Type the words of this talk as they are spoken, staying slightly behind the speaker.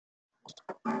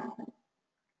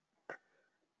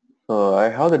So I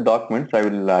have the documents. I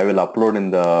will upload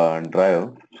in the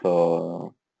drive.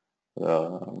 So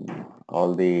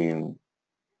all the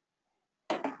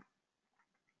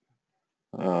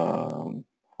um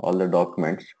all the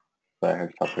documents I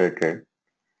had separated.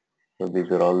 So these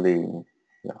are all the,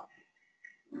 yeah.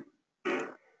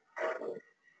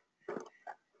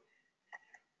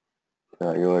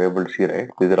 You are able to see, right?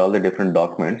 These are all the different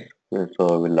documents.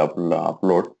 So we'll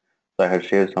upload. So I had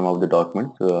shared some of the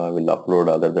documents. I will upload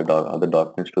other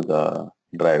documents to the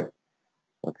drive.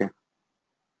 Okay.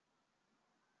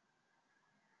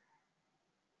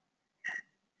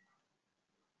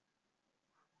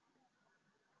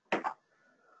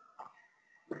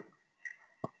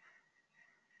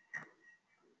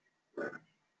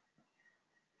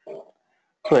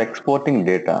 So exporting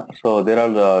data. So there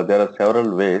are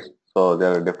several ways. So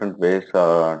there are different ways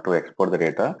to export the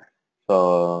data.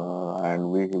 So and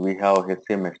we have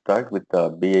HCM extract with the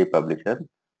BA publisher.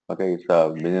 Okay, it's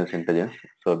a business intelligence.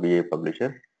 So BA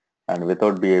publisher, and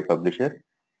without BA publisher,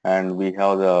 and we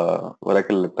have the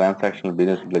Oracle transactional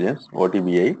business intelligence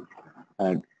OTBA.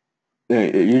 And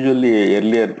usually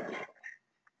earlier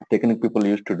technical people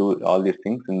used to do all these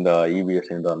things in the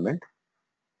EBS environment.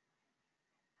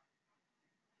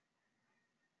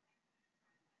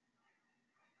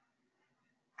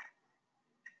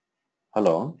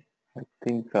 Hello, I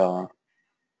think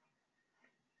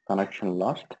connection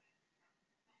lost.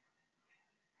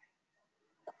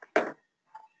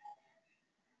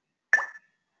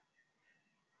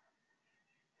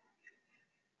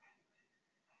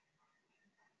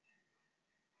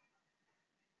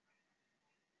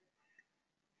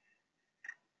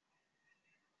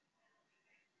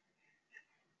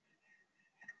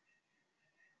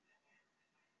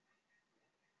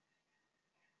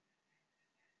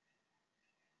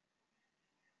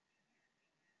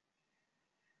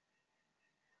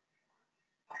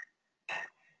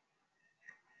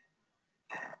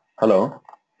 Hello.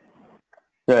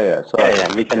 Yeah. So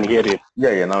Yeah, we can hear you.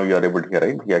 yeah. Now you are able to hear,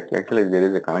 right? Yeah. Actually, there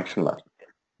is a connection loss.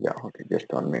 Yeah. Okay. Just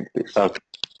 1 minute, please. Okay.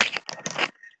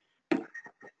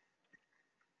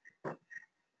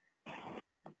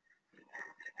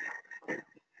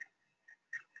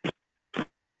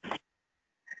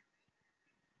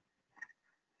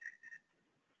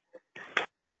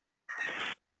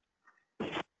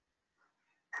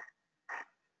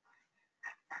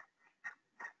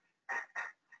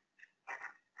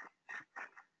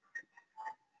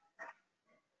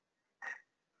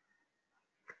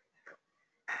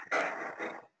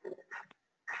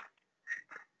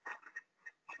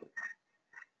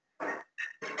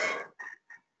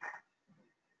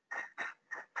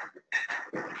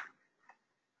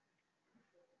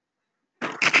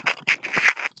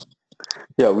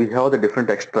 Yeah, we have the different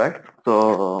extract.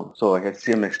 So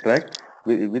HCM extract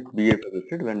with BA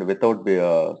publisher and without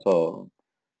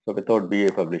without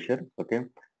BA publisher. Okay,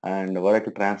 and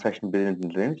Oracle transaction business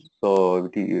intelligence. So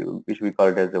which we call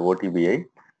it as the OTBA,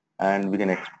 and we can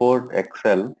export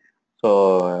Excel.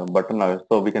 So button.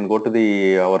 So we can go to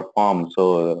the our form.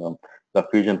 So the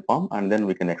Fusion form, and then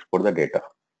we can export the data.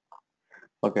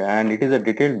 Okay, and it is a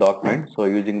detailed document. So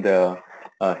using the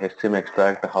HTML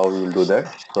extract, how we will do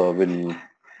that. So we'll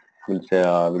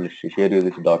share you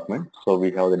this document. So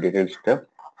we have the detailed step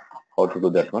how to do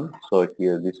that one. So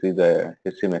here this is the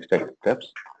HTML extract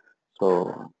steps.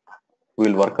 So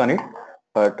we'll work on it,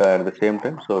 but at the same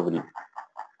time, so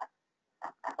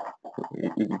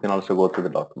you can also go through the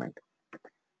document.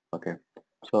 Okay.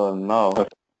 So now,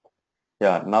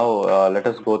 yeah, now let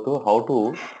us go to how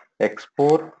to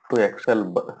export to Excel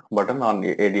button on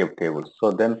the ADF tables.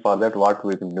 So then for that, what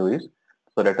we can do is,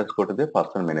 so let us go to the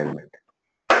person management.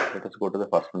 Let us go to the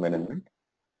person management.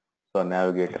 So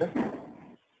navigator,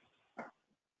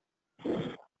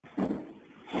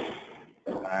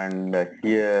 and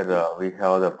here we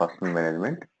have the person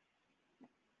management.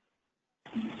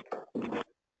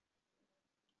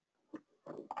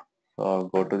 So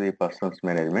go to the persons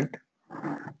management.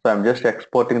 So I'm just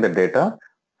exporting the data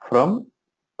from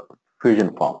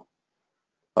Fusion form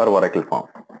or Oracle form.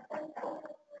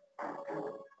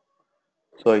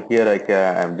 So here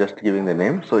I'm just giving the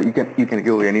name. So you can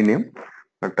give any name,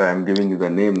 but I'm giving you the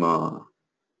name.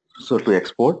 So to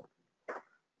export,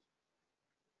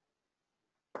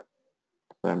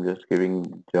 so I'm just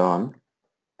giving John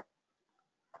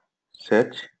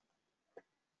search.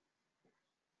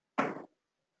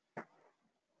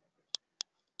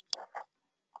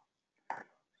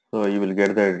 So you will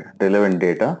get the relevant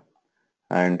data,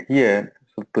 and here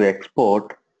so to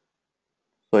export.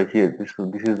 So here this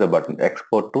is the button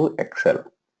export to Excel.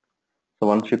 So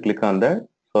once you click on that,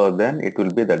 So then it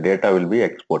will be the data will be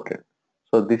exported.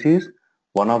 So this is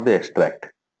one of the extract.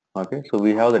 Okay, so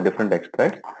we have the different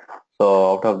extracts.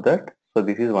 So out of that, so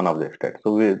this is one of the extracts.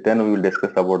 So we will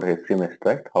discuss about HCM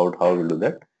extract, how we will do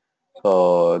that.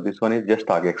 So this one is just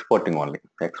exporting only,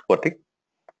 exporting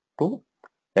to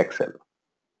Excel.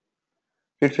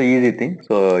 It's a easy thing,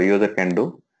 so user can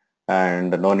do,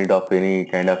 and no need of any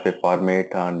kind of a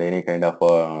format and any kind of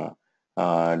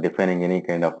defining any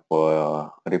kind of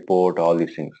report, all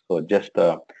these things. So just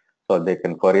so they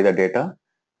can query the data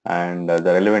and the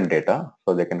relevant data.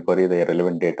 So they can query the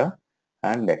relevant data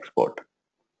and export.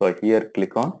 So here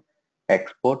click on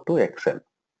export to Excel.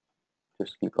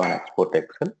 Just click on export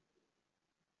Excel.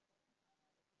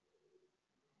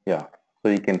 Yeah, so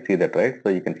you can see that, right? So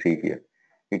you can see here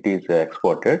it is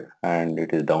exported and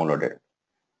it is downloaded.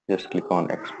 Just click on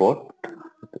export.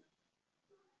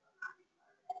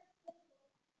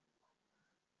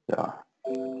 Yeah,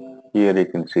 here you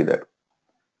can see that.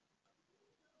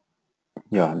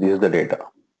 Yeah, this is the data.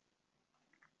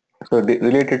 So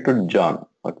related to John.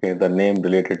 Okay, the name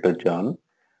related to John.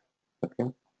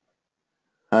 Okay,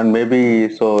 and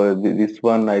maybe so this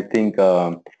one I think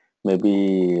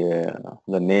maybe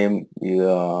the name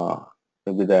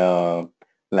maybe the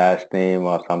last name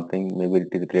or something. Maybe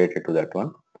it is related to that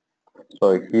one.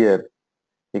 So here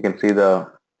you can see the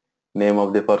name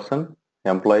of the person,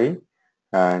 employee,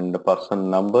 and the person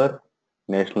number,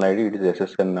 national ID, it is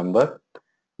SSN number,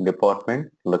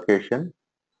 department, location,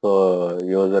 so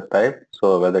user type,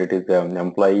 so whether it is an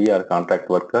employee or contract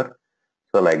worker,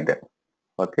 so like that.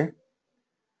 Okay,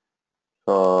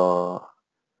 so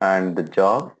and the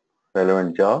job,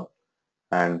 relevant job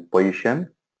and position.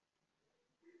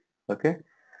 Okay,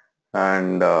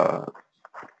 and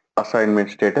assignment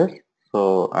status.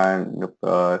 So and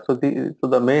so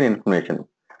the main information,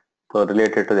 so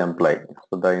related to the employee.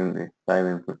 So the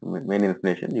main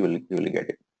information you will get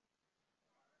it.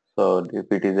 So if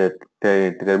it is a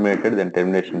terminated, then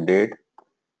termination date.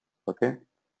 Okay.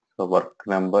 So work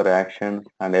number, actions,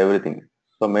 and everything.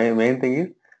 So main thing is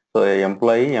so a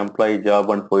employee job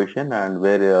and position, and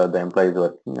where the employee is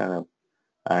working,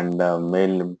 and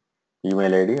mail,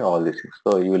 email ID, all these things.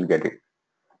 So you will get it.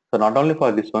 So not only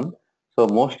for this one. So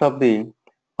most of the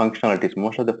functionalities,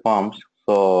 most of the forms.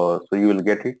 So you will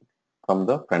get it from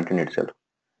the front end itself.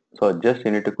 So just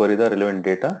you need to query the relevant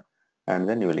data, and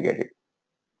then you will get it.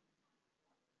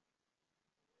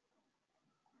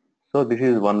 So this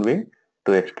is one way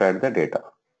to extract the data.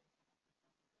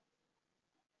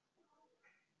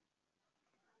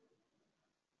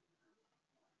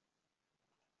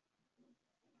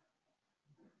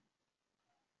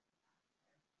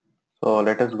 So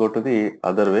let us go to the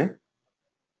other way.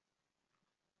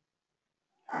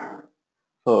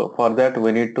 So for that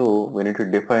we need to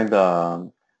define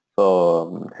the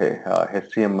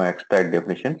HCM extract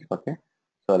definitions. Okay.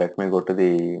 So let me go to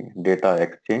the data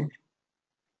exchange.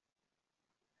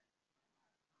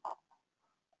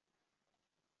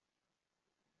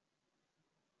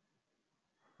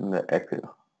 The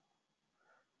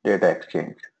data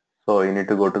exchange. So you need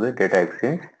to go to the data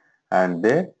exchange, and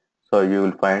there so you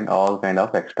will find all kind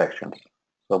of extractions.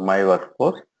 So my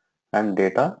workforce and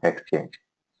data exchange.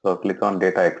 So click on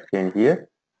data exchange here.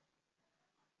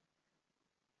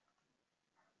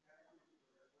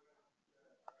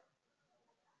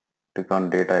 Click on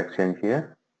data exchange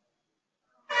here.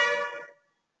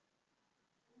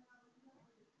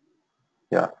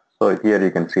 Yeah. So here you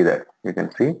can see that. You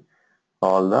can see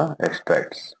all the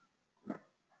extracts.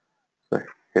 So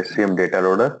HCM data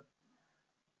loader.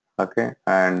 Okay,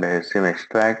 and HCM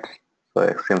extracts. So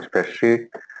HCM spreadsheet.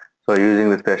 So using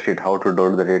the spreadsheet, how to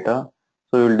load the data.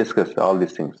 So we will discuss all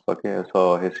these things. Okay,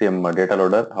 so HCM data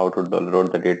loader, how to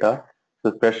load the data.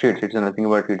 So spreadsheets, it's nothing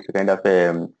but it's a kind of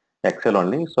a Excel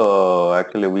only. So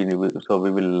actually we will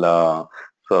we will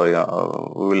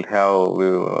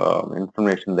have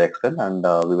information in the Excel, and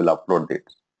we will upload it.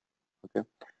 Okay,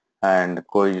 and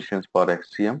coefficients for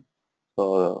HCM.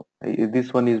 So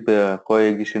this one is the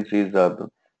coexistence is so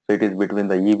it is between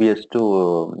the EBS to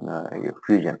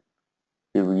fusion,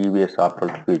 EBS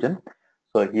after fusion.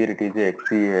 So here it is a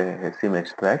HCM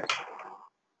extract.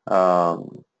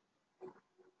 Um,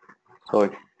 so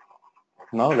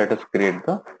now let us create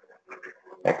the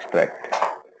extract.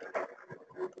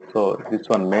 So this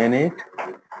one manage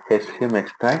HCM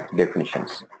extract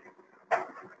definitions.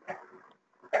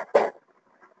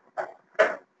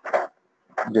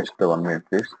 Just 1 minute,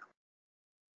 please.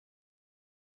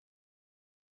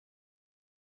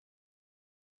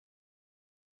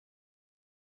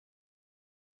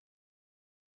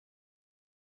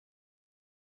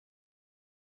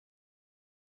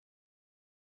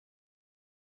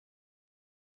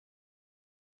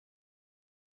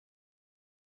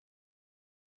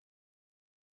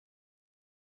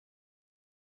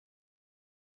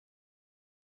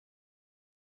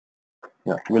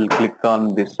 Yeah, we'll click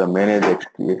on this manage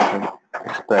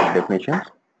extract definitions,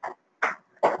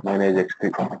 manage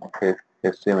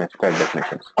HCM extract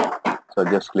definitions. So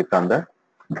just click on that.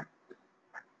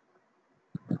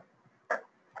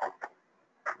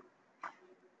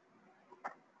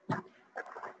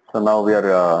 So now we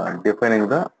are defining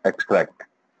the extract.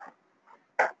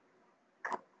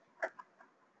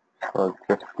 So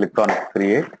just click on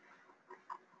create.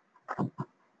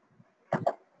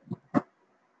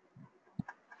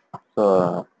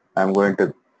 So I'm going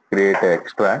to create an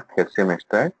extract, HCM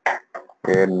extract,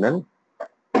 ANL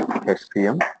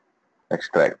HCM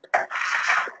extract,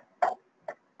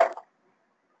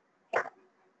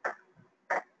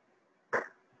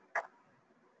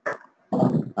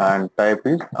 and type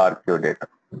is RQ data,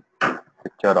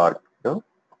 picture RQ.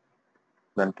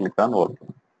 Then click on OK.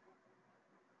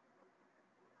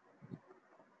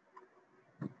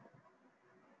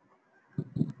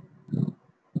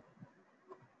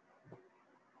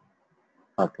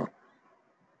 Okay.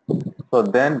 So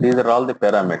then these are all the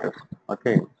parameters.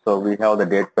 Okay. So we have the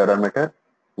date parameter,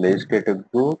 legislative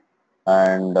group,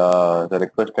 and the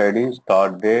request ID,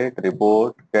 start date,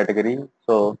 report, category.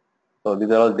 So these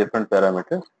are all different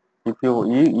parameters. If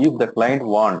the client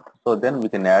wants, so then we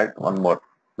can add one more,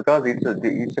 because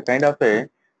it's a kind of a,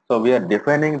 so we are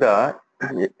defining the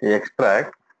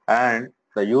extract and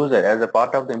the user as a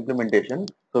part of the implementation.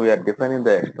 So we are defining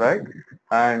the extract,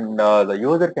 and the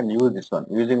user can use this one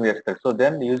using the extract. So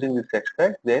then using this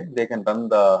extract, then they can run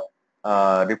the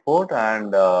report,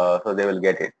 and so they will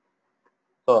get it.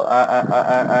 So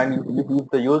and if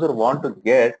the user want to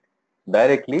get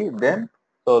directly, then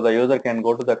so the user can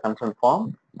go to the consent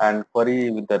form and query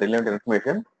with the relevant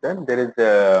information. Then there is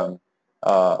a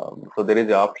so there is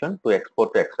the option to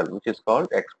export to Excel, which is called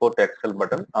export to Excel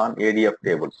button on ADF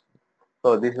tables.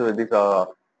 So this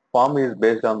form is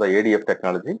based on the ADF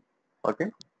technology. Okay,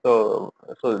 so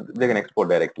they can export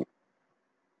directly.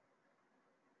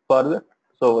 Further,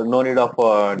 so no need of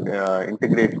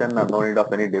integration or no need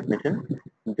of any definition.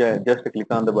 Just click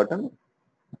on the button,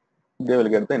 they will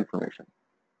get the information.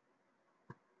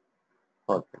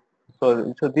 Okay.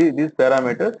 So these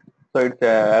parameters, so it's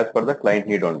as per the client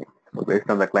need only. So based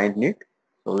on the client need,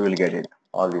 so we will get it,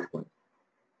 all these things.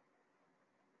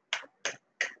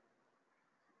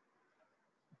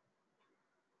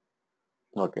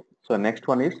 Okay. So next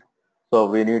one is, so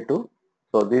we need to,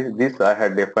 so this I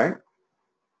had defined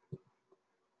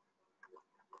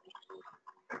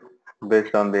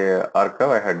based on the archive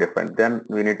I had defined. Then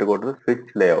we need to go to the switch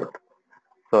layout.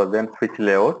 So then switch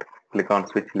layout, click on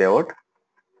switch layout.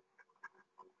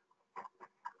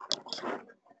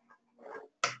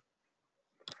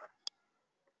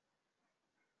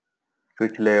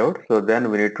 Switch layout. So then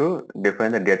we need to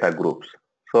define the data groups.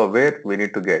 So where we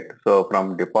need to get, so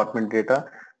from department data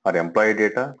or employee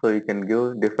data, so you can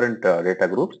give different data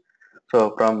groups.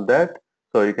 So from that,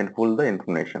 so you can pull the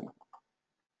information.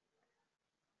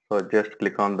 So just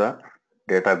click on the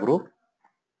data group,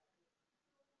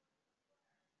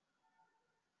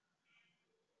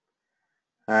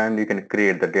 and you can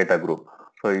create the data group.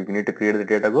 So you need to create the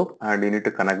data group, and you need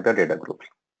to connect the data groups.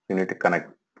 You need to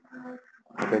connect.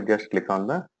 Okay, just click on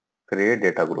the create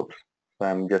data groups. So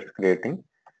I'm just creating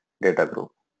data group.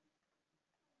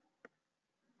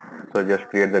 So just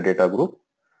create the data group.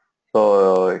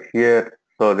 So here,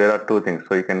 so there are two things.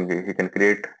 So you can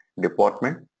create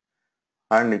department,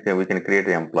 and we can create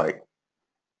the employee.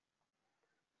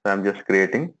 So I'm just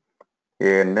creating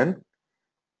ANN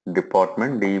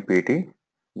department DEPT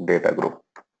data group,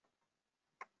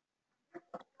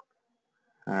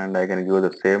 and I can give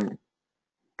the same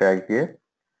tag here,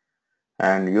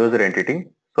 and user entity.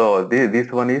 So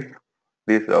this one is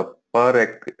this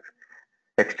per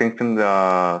extension.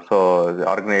 So the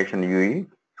organization UE.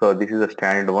 So this is a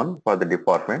standard one for the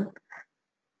department.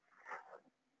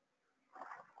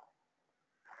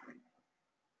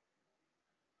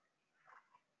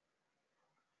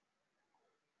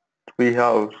 We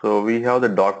have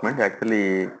the document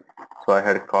actually. So I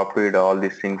had copied all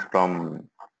these things from,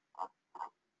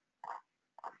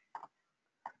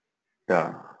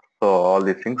 yeah. So all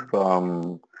these things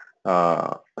from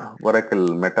uh, Oracle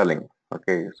Metalink.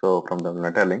 Okay, so from the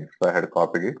Metalink, so I had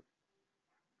copied it.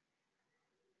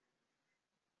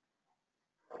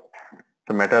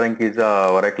 So Metalink is a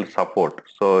Oracle support.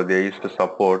 So they used to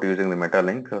support using the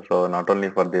Metalink. So not only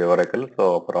for the Oracle,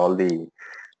 so for all the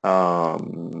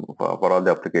for all the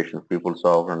applications,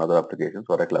 PeopleSoft and other applications,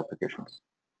 Oracle applications.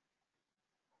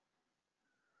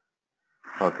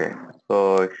 Okay,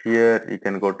 so here you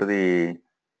can go to the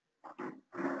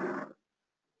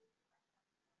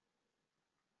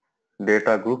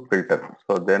data group filter.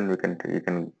 So then you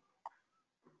can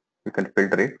you can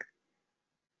filter it.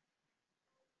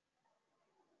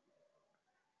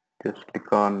 Just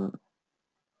click on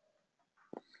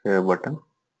save button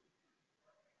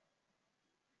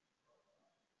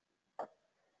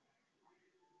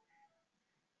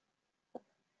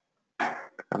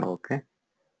and OK.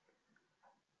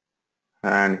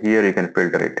 And here you can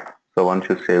filter it. So once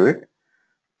you save it,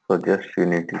 so just you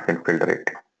can filter it.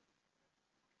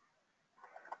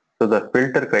 So the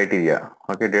filter criteria,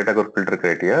 okay, data group filter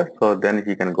criteria. So then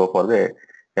he can go for the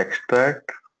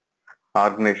extract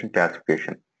organization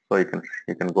classification. So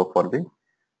you can go for the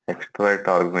extract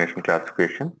organization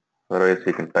classification. Otherwise,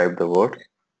 you can type the words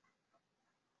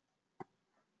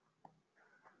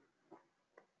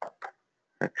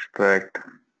extract.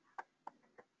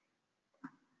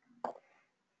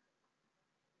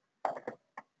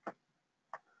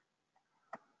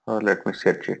 Let me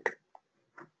search it.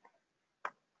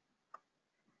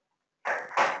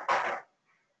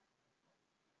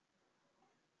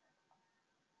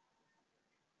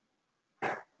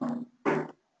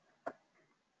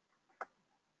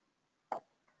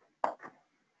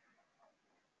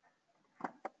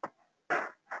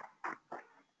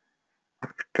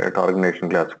 Extract organization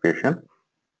classification.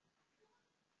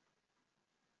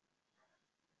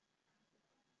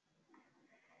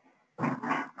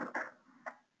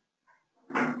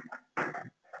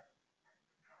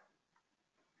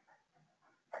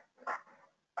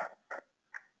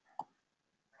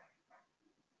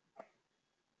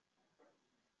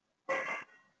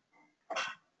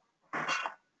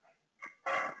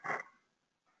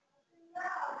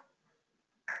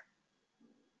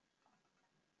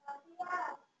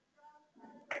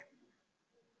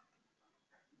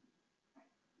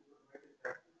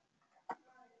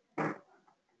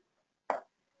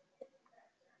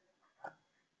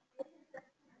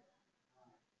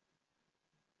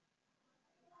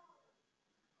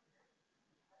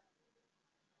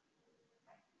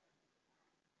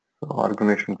 So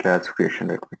organization classification.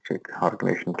 Let me check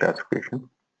organization classification.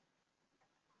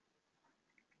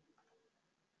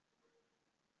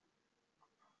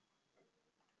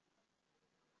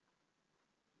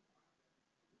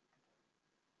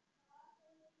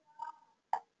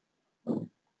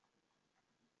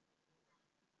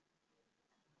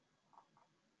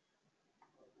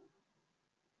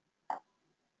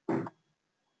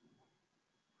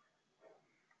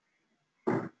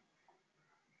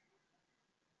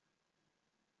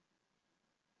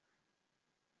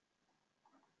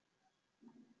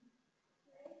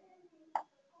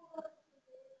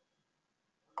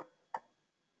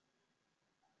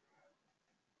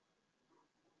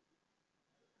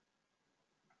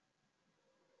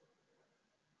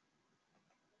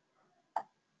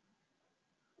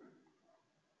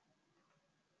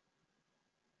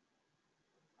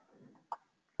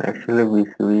 Actually, we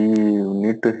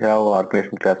need to have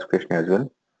organization classification as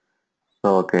well.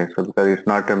 So okay, so because it's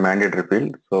not a mandatory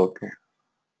field, so okay,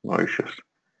 no issues.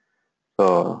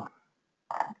 So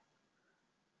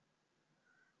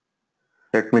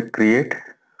let me create.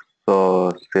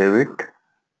 So save it.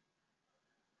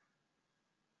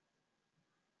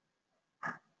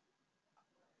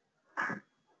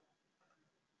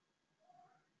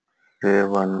 Save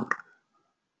one.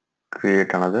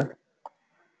 Create another.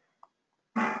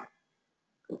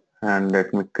 And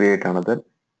let me create another.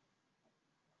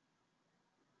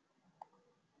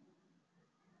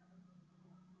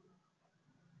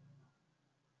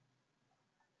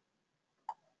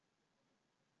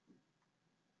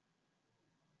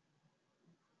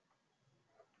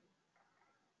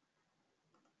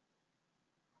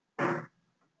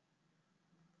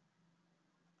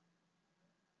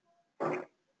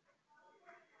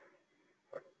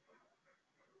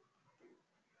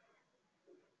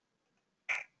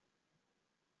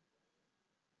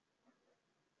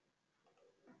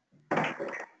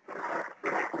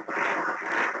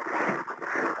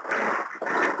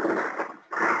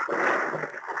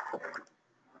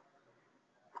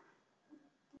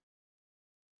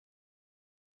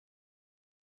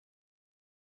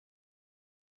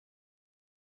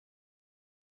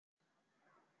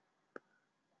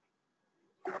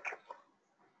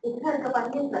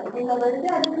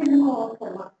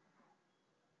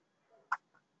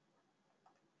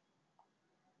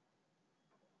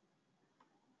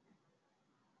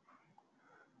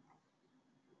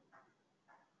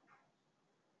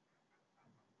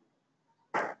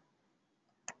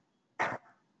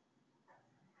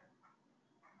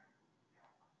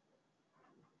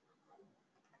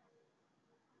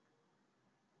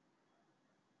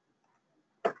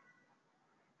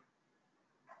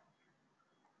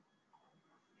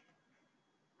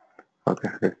 Okay,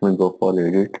 let me go for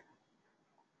edit.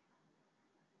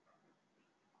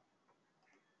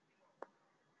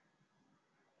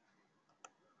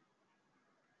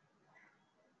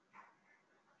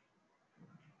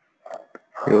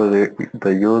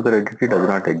 The user entity does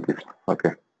not exist. Okay.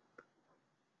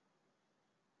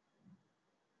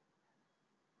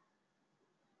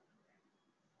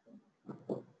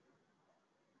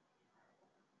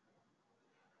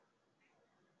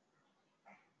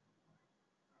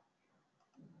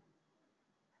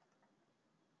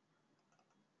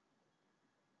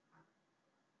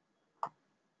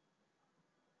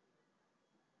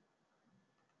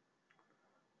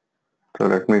 So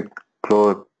let me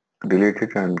close, delete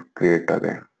it and create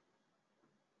again.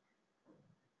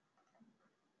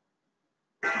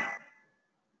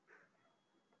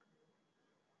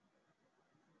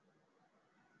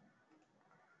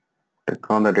 Click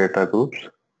on the data groups.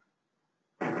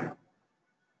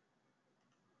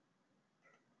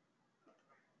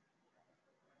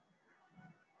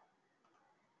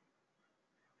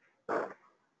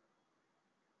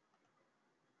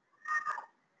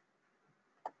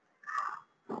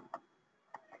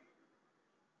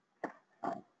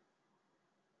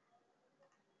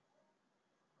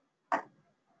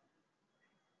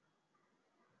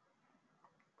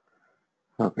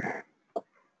 Okay.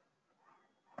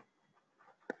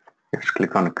 Let's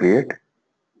click on create.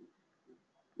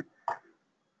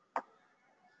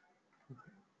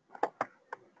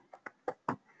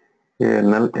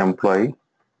 ANL employee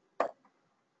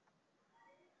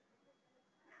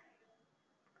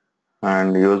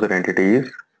and user entity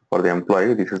is for the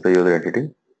employee. This is the user entity.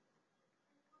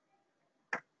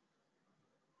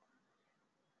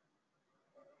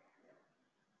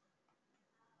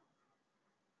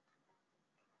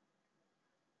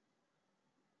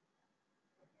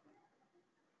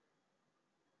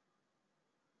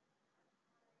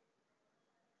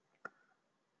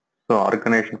 So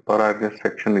organization per organization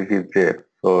section is there.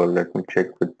 So let me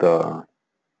check with the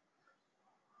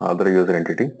other user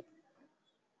entity.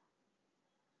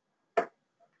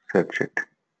 Search it.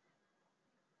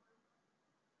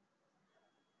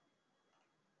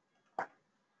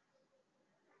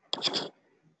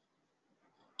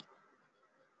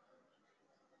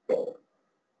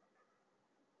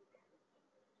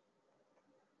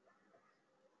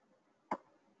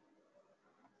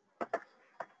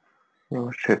 So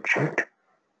search it.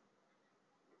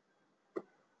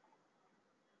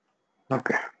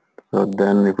 Okay. So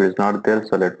then if it is not there,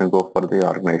 so let me go for the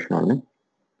organization only.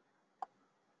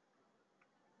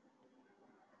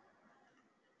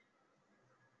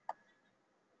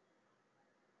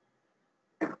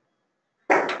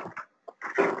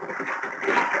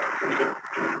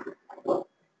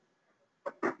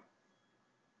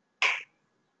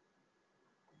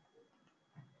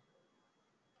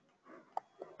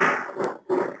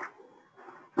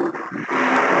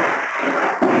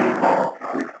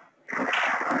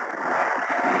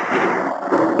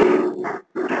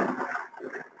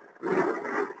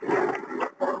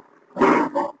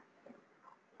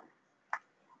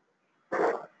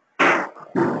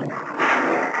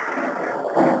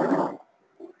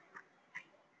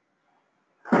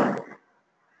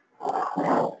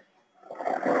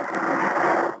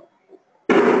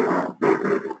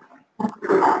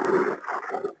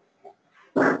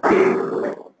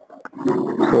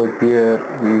 So here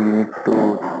we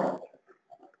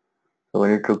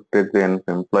need to take the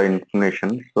employee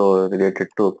information. So related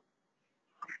to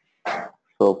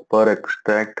per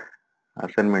extract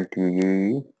assignment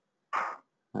UEE,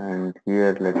 and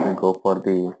here let me go for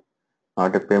the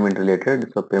not a payment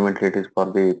related. So payment rate is for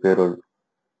the payroll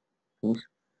things.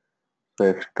 So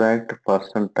extract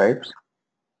person types.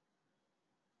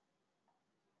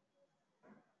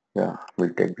 Yeah,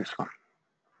 we'll take this one.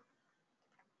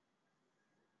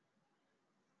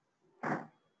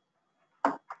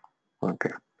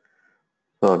 Okay.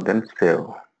 So then save.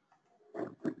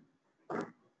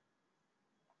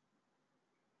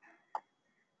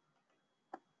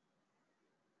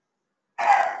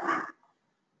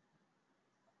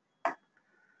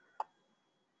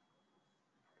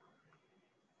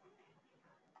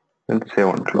 Then save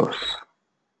and close.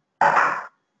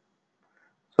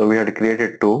 So we had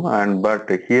created two, and but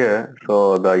here,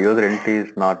 so the user entity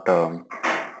is not. So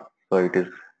it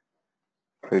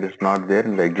is not there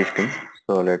in the existing.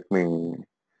 So let me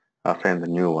assign the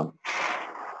new one.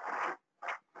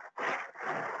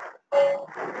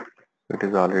 It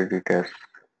is already test.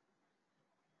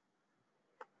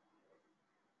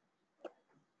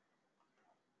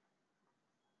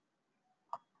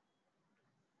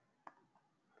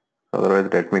 Otherwise,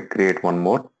 let me create one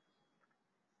more.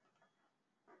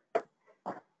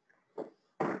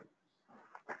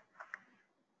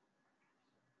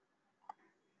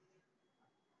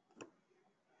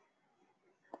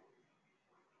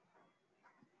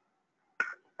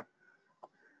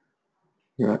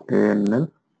 Yeah,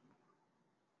 ANL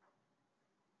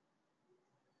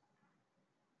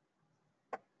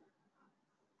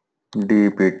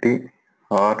DPT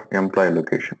or employee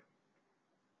location.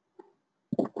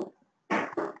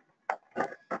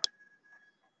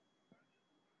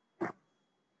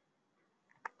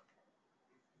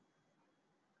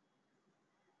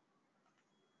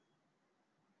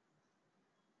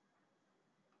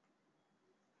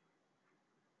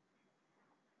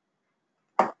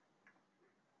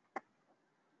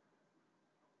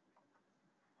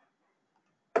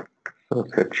 So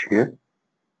search here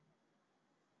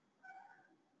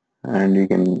and you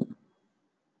can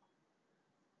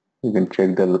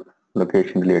check the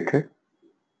location related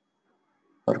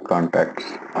or contacts.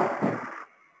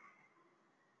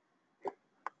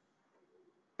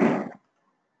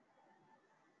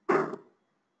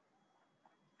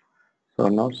 So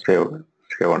now save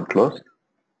and close.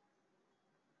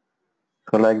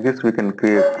 So like this we can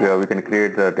create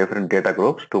the different data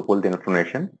groups to pull the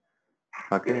information.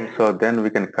 Okay, so then we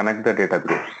can connect the data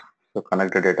groups. So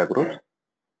connect the data groups.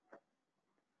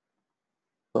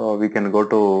 So we can go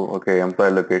to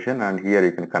employee location and here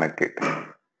you can connect it.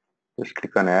 Just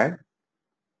click on add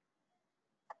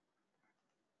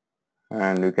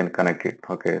and you can connect it.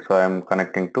 Okay, so I am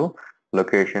connecting to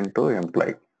location to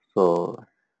employee. So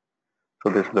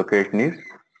this location is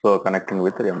connecting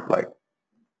with the employee.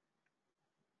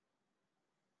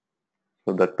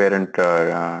 So the parent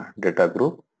data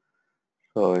group.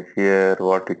 So here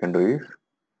what we can do is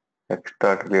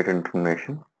extract related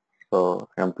information. So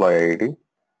employee ID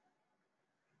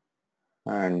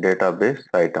and database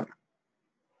item.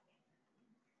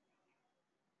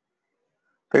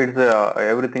 So it's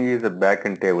everything is a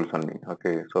backend tables only.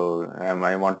 Okay, so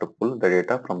I want to pull the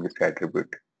data from this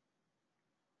attribute.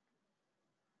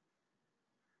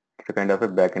 It's a kind of a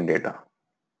backend data.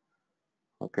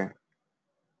 Okay,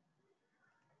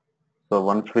 so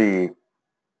once we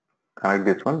connect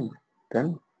this one,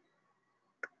 then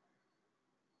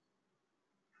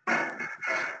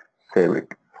save it.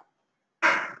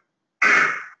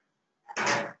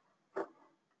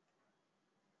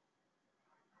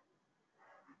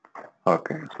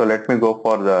 Okay, so let me go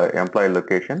for the employee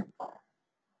location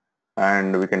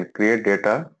and we can create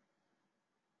data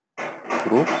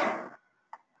groups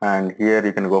and here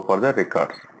you can go for the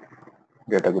records,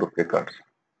 data group records.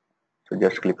 So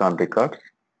just click on records.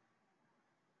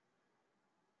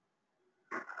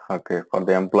 Okay, for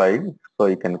the employee, so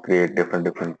you can create different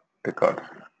records.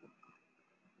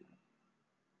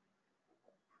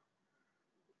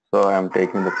 So I am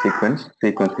taking the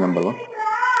sequence number one.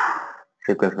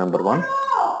 Sequence number one,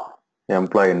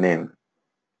 employee name,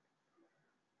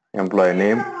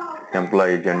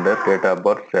 employee gender, date of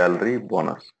birth, salary,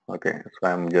 bonus. Okay, so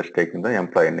I'm just taking the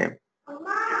employee name.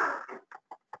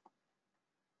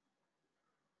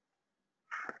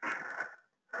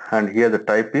 And here the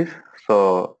type is,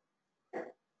 so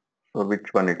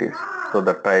which one it is? So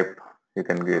the type you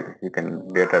can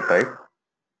data type.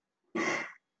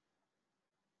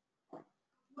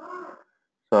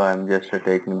 So I'm just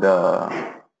taking the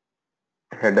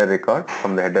header record.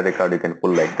 From the header record you can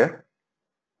pull like that.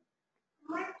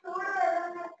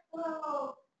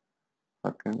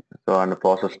 Okay, so and the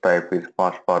process type is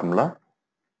fast formula.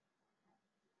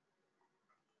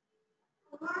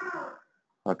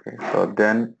 Okay, so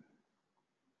then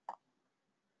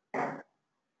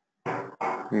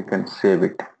you can save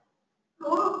it.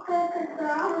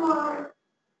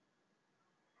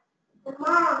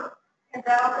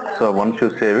 So once you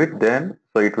save it, then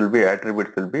so it will be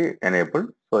attributes will be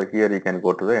enabled. So here you can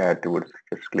go to the attributes.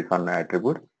 Just click on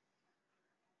attributes,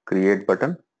 create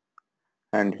button,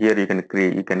 and here you can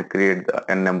create the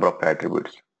n number of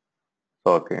attributes.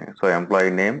 So okay, so employee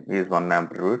name is one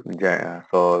attribute.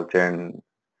 So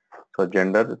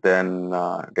gender, then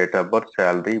date of birth,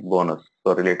 salary, bonus.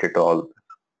 So related to all,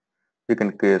 you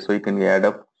can create. So you can add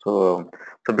up. So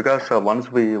because once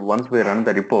we run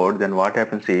the report, then what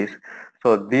happens is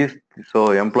employee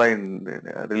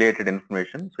related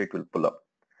information. So it will pull up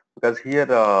because here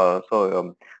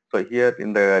so here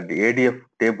in the ADF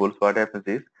tables, what happens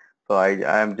is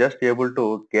I am just able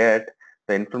to get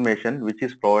the information which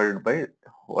is provided by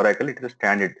Oracle. It is a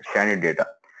standard data,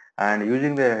 and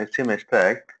using the HCM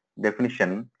extract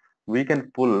definition we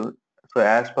can pull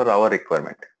as per our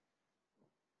requirement.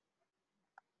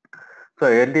 So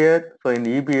earlier, so in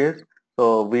EBS,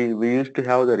 so we used to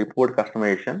have the report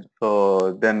customization.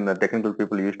 So then the technical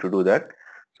people used to do that.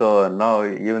 So now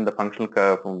even the functional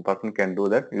person can do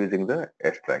that using the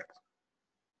extracts.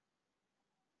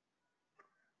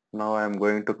 Now I am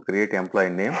going to create employee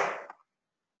name.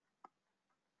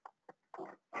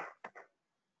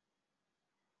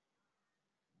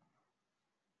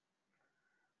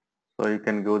 So you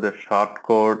can give the short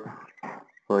code,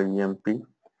 so EMP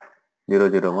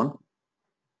 001,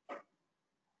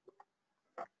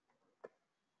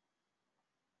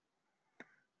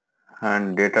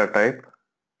 and data type,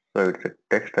 so it's a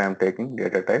text I am taking,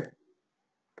 data type,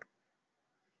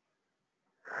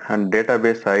 and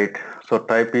database site, so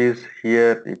type is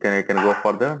here, I can go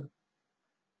for the,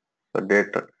 so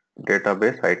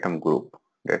database item group,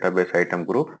 database item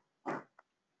group,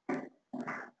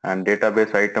 and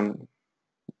database item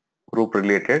group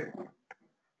related,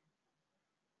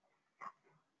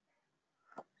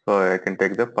 so I can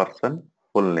take the person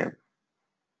full name,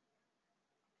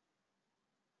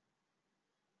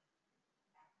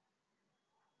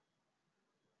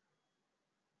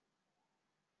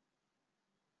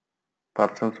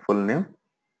 person's full name.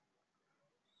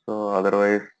 So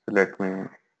otherwise, let me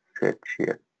search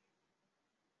here.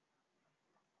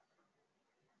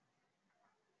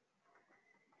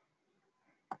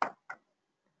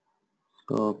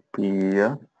 So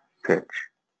Pia search.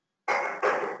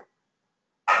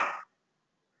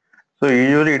 So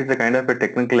usually it is a kind of a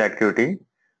technical activity.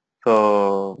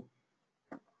 So,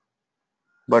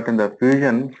 but in the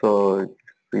fusion, so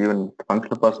even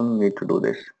functional person need to do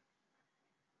this.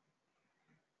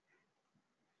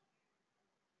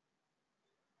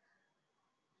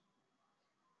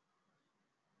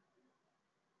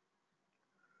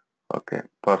 Okay,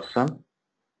 person.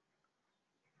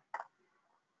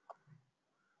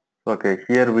 Okay,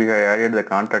 here we have added the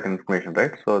contact information,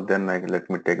 right? So then let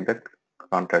me take the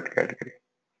contact category.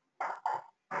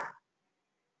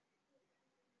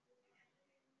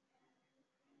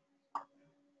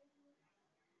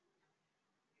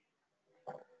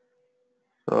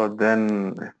 So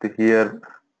then here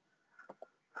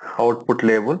output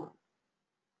label.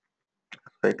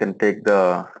 So I can take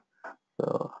the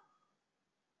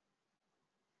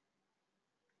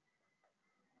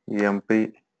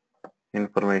EMP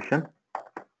information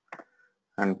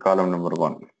and column number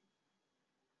 1.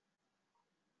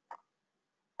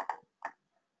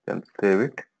 Then save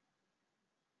it.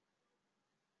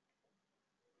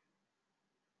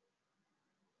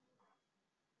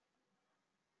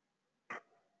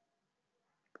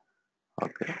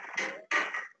 Okay.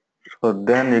 So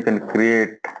then you can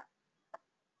create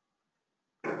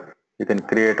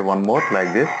one more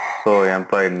like this. So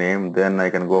employee name, then I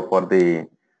can go for the,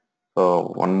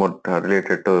 so one more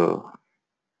related to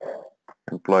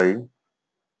employee,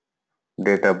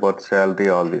 date of birth, salary,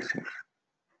 all these things.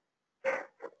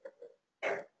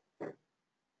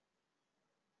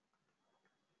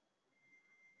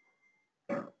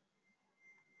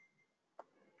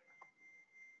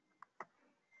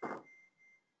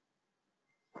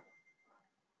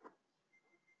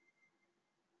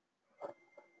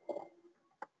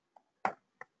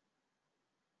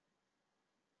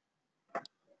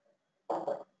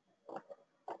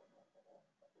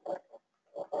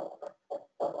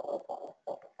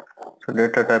 So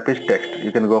data type is text.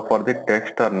 You can go for the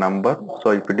text or number. So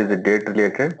if it is a date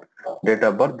related, date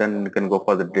of birth, then you can go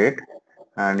for the date,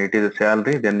 and it is a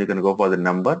salary, then you can go for the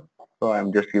number. So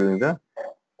I'm just using the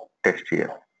text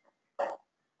here.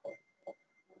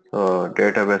 So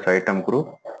database item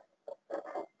group.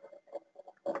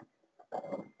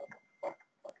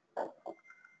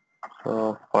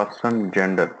 So person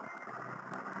gender.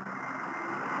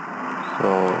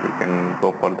 So we can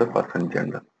go for the person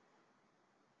gender.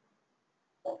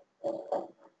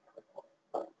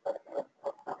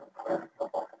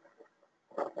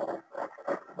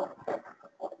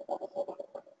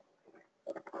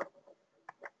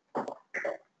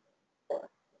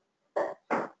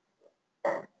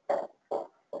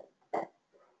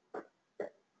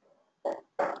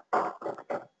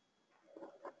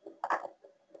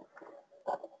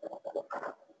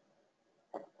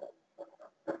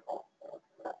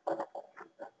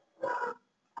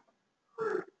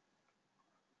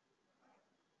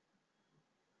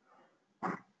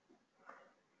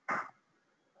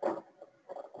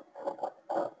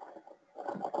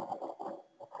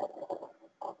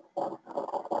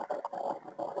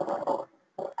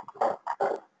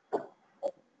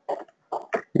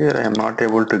 Here I am not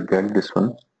able to get this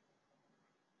one.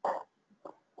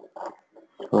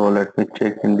 So let me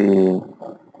check in the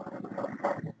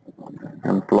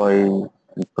employee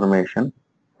information.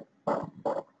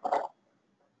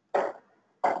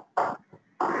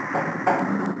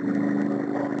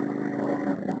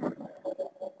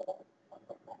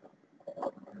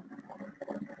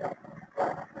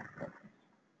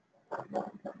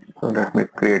 So let me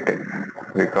create a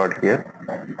record here.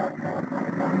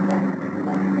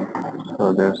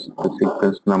 So there's the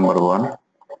sequence number 1.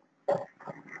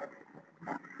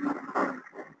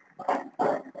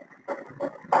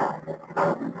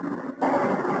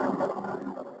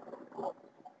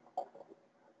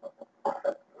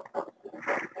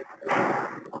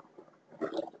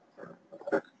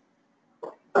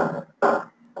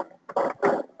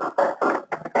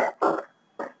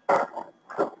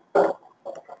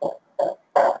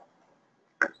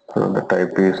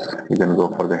 type is, you can go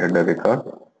for the header record.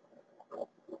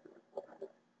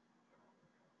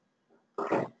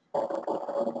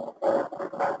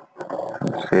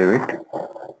 Save it.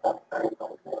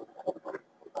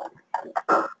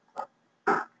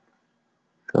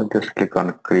 So just click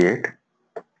on create.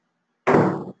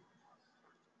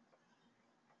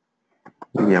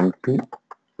 Empty.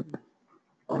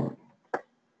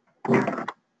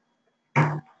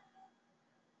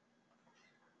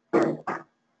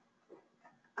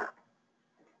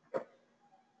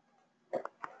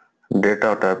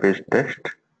 Data type is text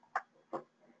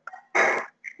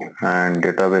and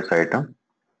database item.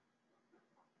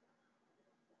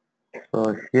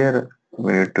 So here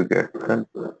we need to get the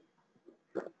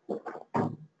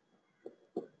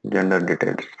gender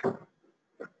details.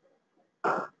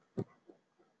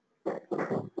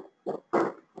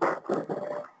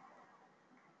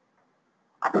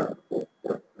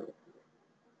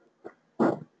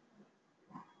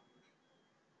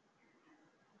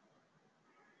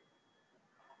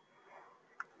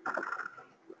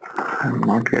 I'm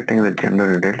not getting the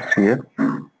gender details here.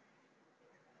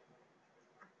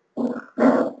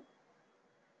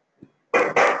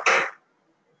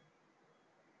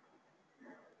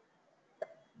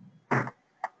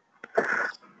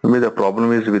 Maybe the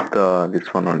problem is with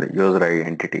this one only, user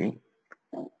identity.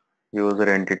 User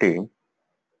entity.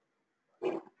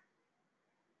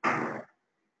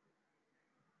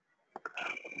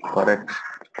 For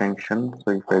extension,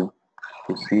 so if I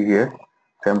see here,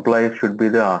 employee should be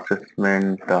the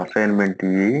assignment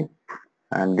E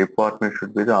and department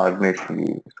should be the organization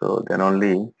E. So then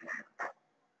only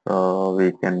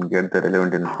we can get the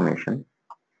relevant information.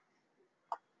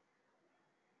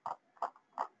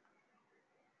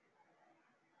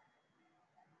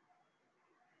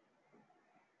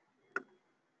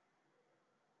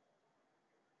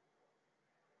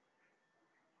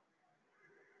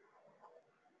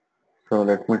 So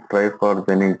let me try for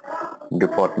any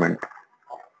department.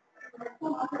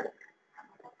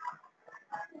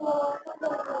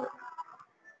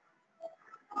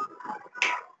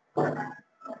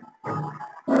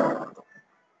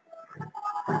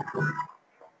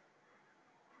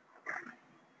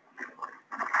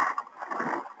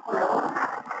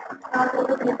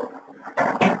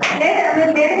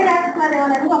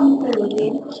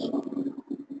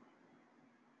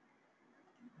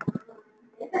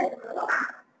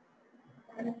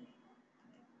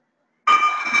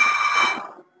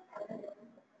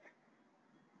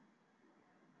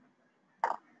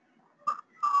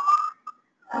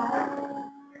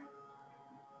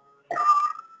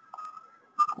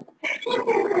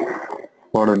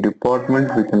 For the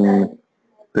department, we can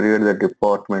create the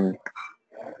department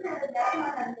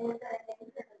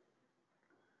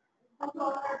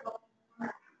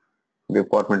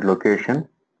location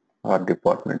or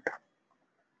department.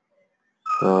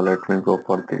 So let me go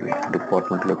for the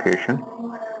department location.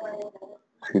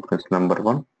 Sequence number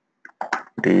 1,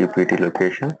 DEPT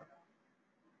location,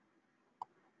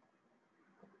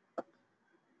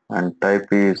 and type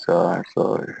is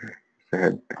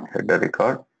header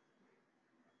record,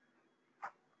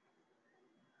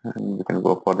 and we can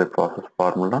go for the process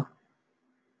formula.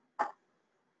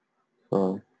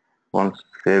 So once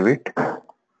save it,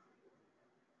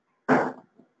 so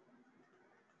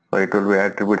it will be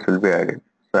attributes will be added.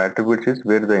 So attributes is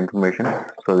where the information,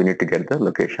 so we need to get the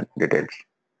location details,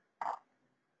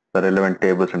 the relevant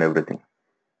tables and everything.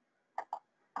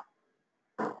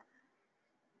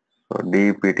 So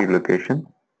DEPT location,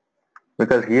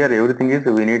 because here everything is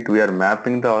we are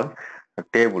mapping the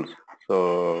tables,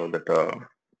 so that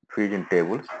FUSION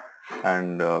tables,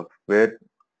 and where,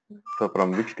 so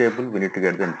from which table we need to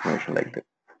get the information like that.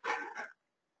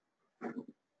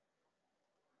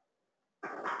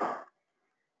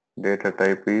 Data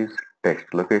type is text,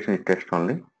 location is text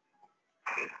only.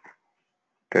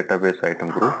 Database item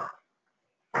group.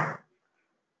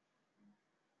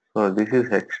 So this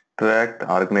is extract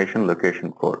organization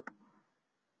location code.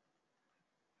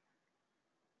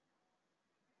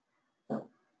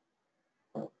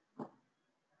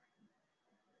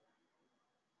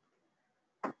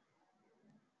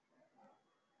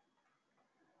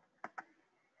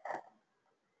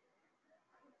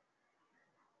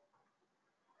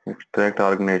 Extract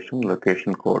organization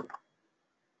location code.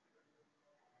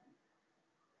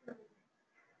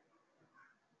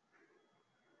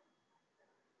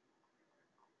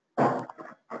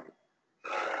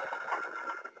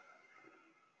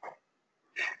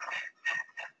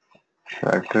 So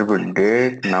attribute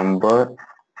date, number,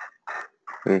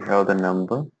 we have the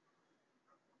number.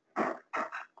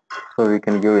 So we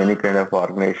can give any kind of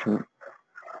organization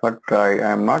but I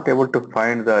am not able to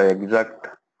find the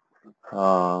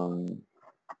um,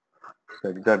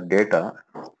 exact data,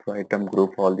 so item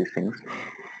group, all these things.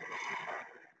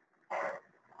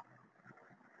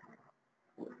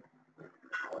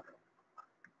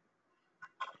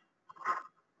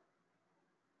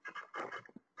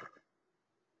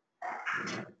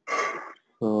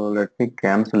 So let me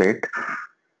cancel it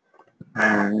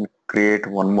and create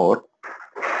one more.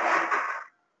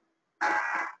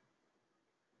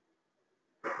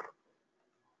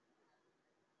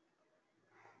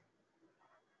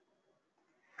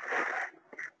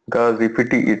 Because if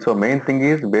it is, so main thing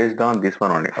is based on this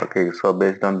one only. Okay, so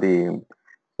based on the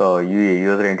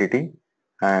user entity,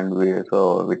 and it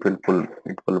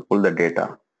will pull the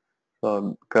data.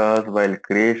 So because while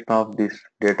creation of this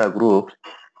data groups,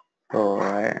 we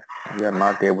are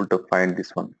not able to find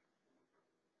this one.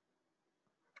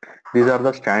 These are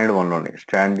the standard one only,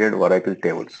 standard Oracle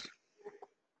tables.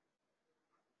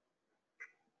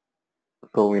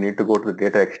 So we need to go to the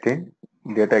data exchange.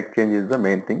 Data exchange is the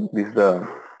main thing. This is the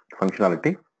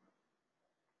functionality.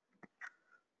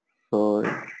 So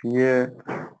here,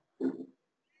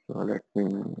 so let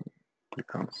me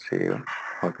click on save.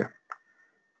 Okay.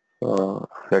 So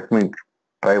let me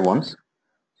try once.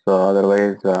 So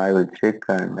otherwise I will check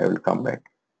and I will come back.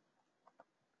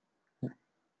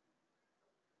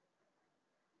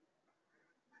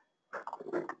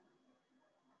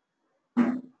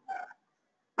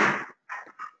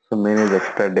 So manage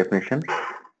extract definition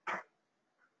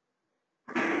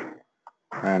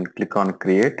and click on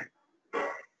create.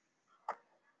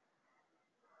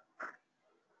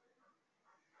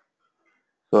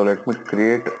 So let me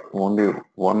create only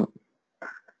one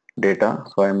data.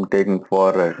 So I am taking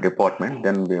for department,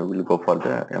 then we will go for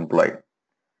the employee,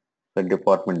 the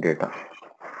department data.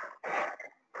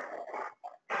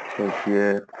 So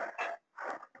here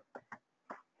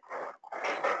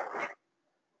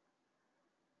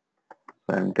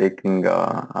I am taking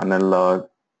analog,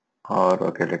 or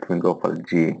okay, let me go for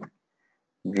G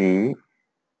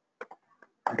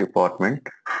department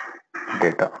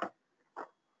data.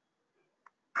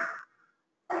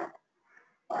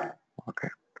 Okay,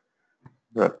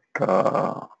 that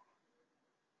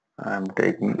I am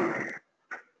taking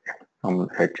some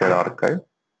HR archive.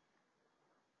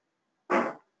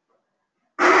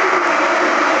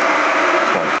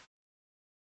 Sorry.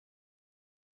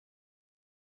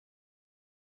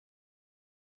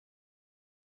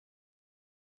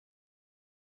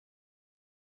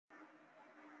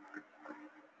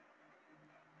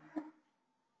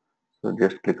 So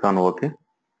just click on OK.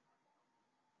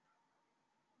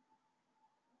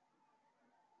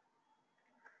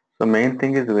 So main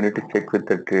thing is we need to check with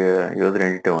the user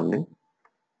entity only.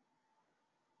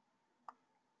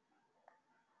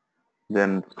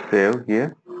 Then save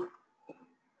here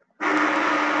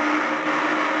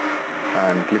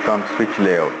and click on switch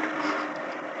layout.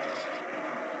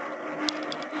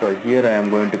 So here I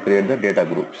am going to create the data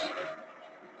groups.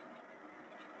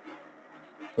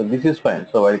 So this is fine.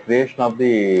 So while creation of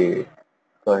the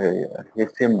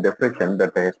HCM definition,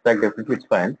 that hashtag definition is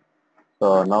fine.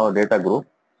 So now data group.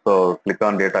 So click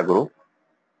on data group.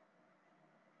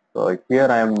 So here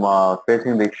I am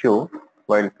facing the issue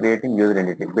while creating user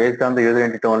entity. Based on the user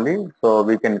entity only, so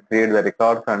we can create the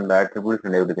records and the attributes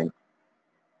and everything.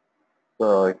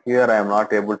 So here I am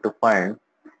not able to find.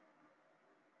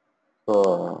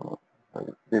 So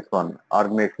this one,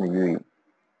 organization UE.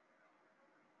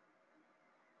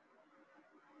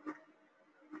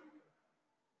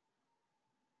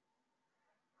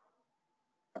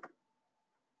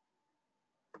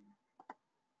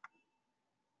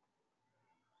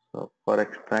 So for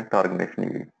extract organization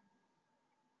UE.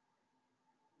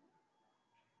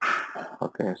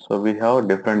 Okay, so we have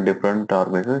different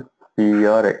organizations.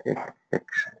 PR,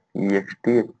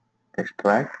 EXT,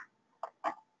 extract.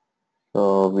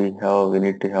 So we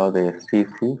need to have the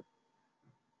SCC.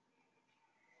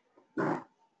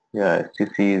 Yeah,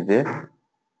 SCC is there.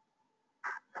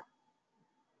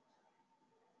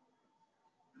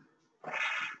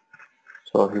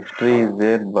 So history is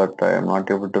there, but I am not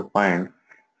able to find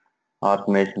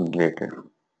organization related.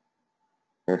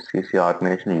 SCC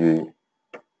organization UE.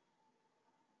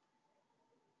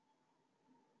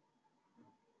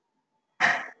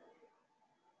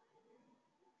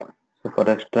 So for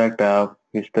extract, I have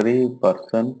history,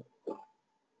 person,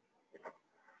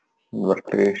 work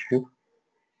relationship.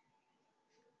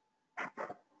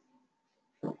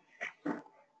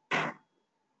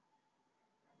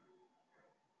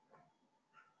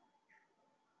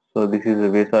 So this is a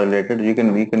visa related. We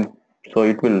can, so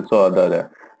it will, so the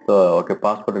So, okay,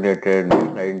 passport related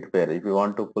national identifier. If you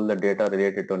want to pull the data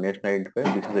related to national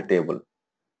identifier, this is a table.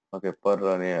 Okay,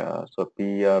 so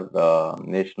P are the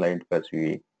national identifiers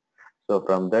UE. So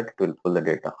from that it will pull the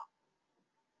data.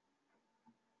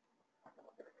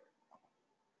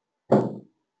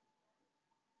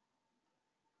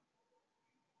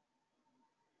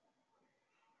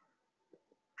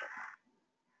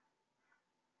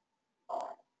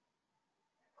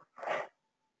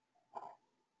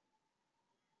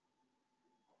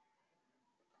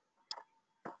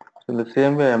 So in the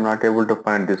same way, I'm not able to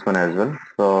find this one as well.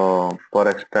 So for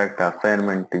extract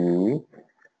assignment UE.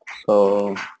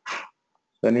 So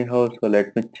anyhow, so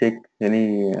let me check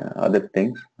any other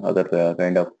things, other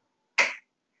kind of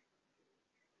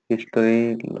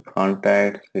history,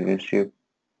 contacts, relationship.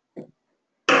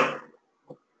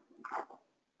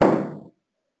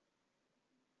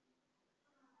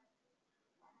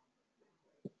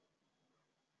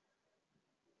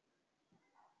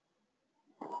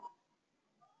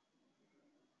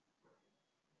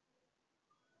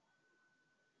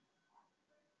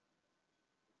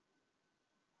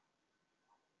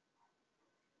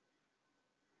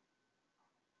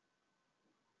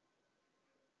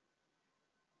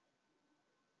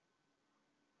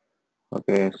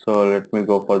 Okay, so let me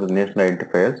go for the national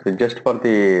identifiers. So just for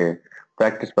the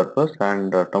practice purpose,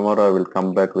 and tomorrow I will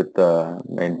come back with the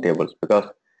main tables because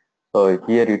so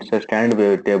here it's a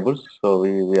standard tables, so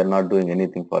we are not doing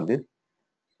anything for this.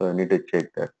 So I need to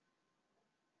check that.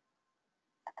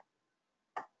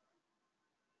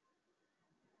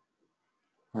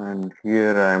 And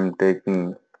here I am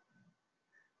taking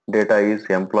data is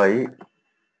employee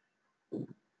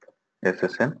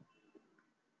SSN,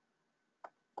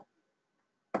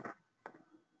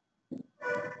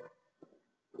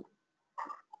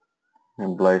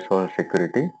 employee social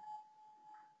security.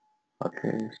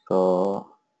 Okay, so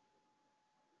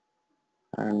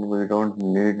and we don't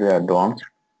need the advanced,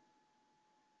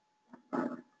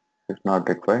 it's not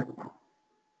required.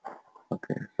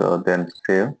 Okay, so then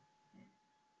save.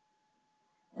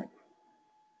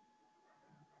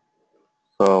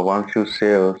 So once you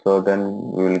save, so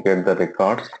then we will get the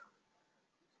records.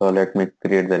 So let me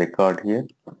create the record here.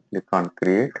 Click on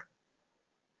create.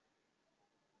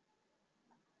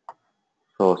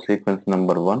 So sequence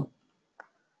number 1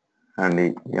 and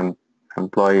the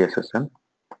employee SSN,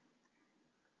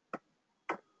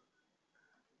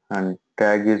 and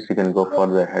tag is you can go for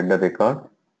the header record,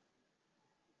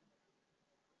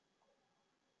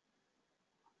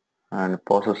 and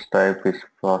process type is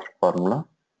fast formula,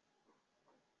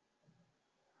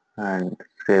 and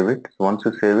save it. So once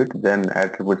you save it, then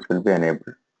attributes will be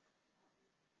enabled.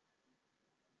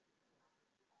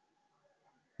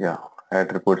 Yeah,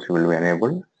 attributes will be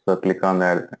enabled. So click on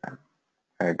the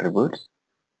attributes.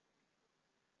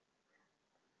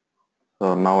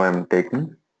 So now I am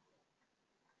taking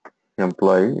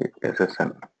employee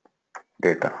SSN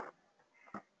data.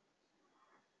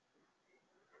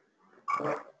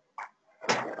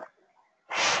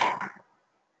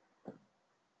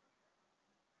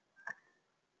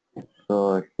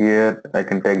 So here I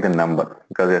can take the number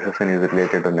because SSN is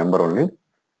related to number only,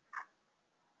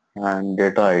 and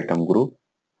data item group,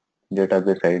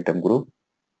 database item group.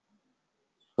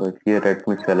 So here let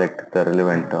me select the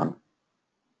relevant one.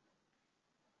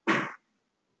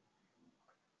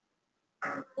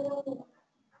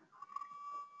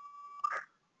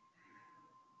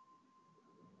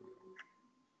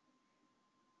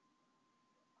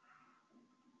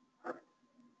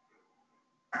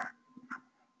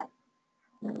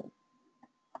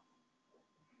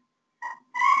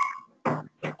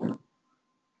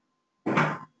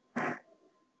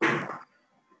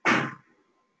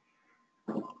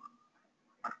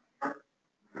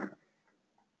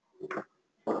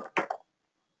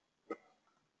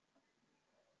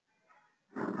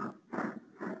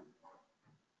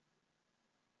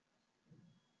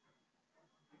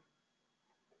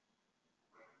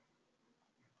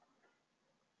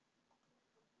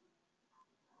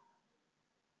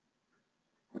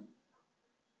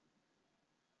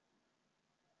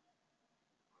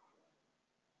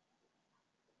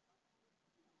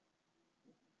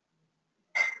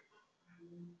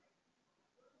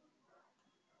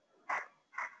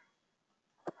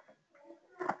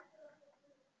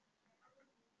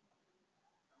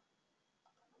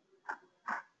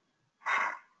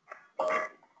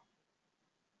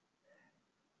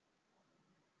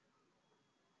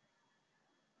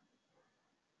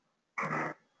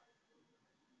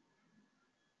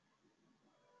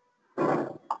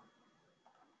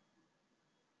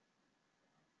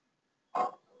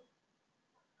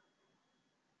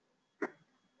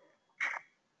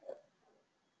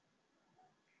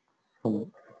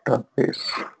 database.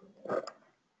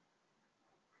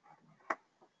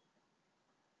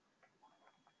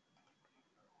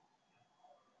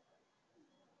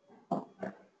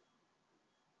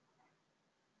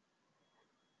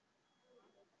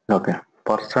 Okay,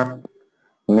 person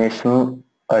national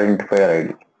identifier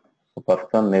ID. So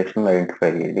person national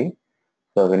identifier ID.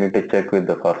 So we need to check with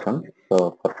the person.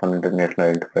 So person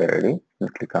international identifier ID.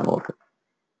 And click on OK.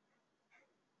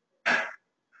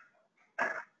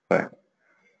 Right.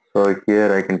 So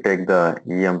here I can take the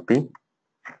EMP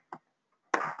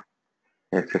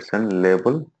SSN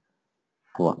label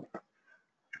 1.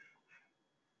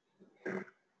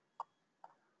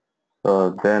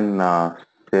 So then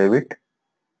save it.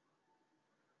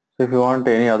 So if you want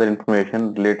any other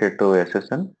information related to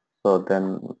SSN,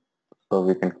 so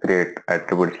we can create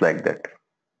attributes like that.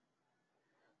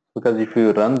 Because if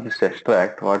you run this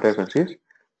extract, what happens is,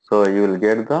 so you will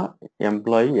get the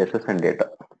employee SSN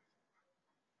data.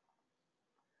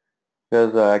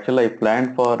 Because actually I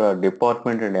planned for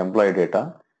department and employee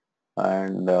data,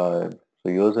 and so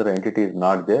user entity is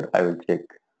not there. I will check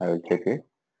it,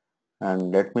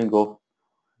 and let me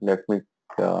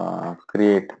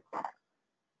create,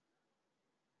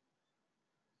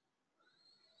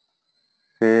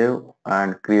 save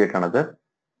and create another.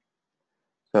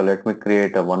 So let me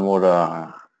create one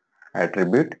more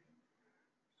attribute.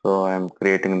 So I am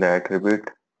creating the attribute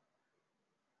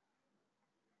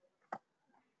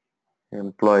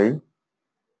employee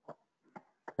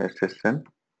assistant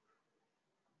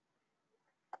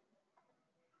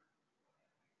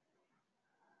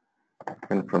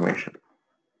information,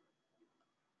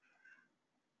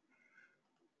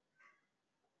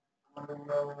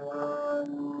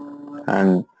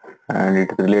 and it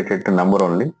is related to number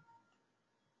only.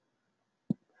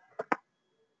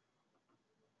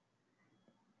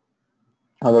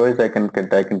 Otherwise I can take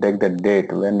the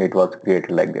date when it was created,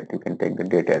 like that. You can take the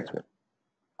date as well.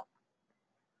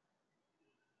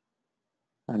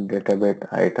 And database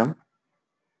item,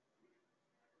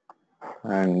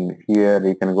 and here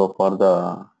you can go for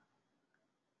the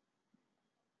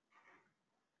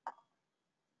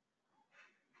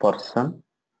person,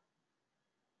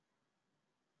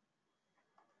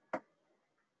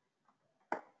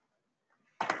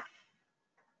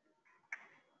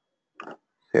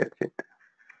 search it.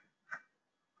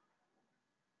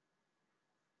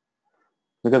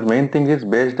 Because main thing is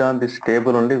based on this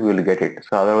table only we will get it.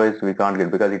 So otherwise we can't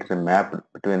get, because it's a map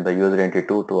between the user entity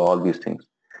to all these things.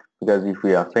 Because if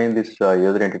we assign this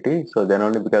user entity, so then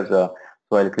only, because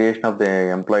while creation of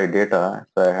the employee data,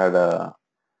 so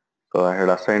I had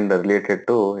assigned related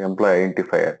to employee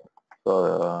identifier.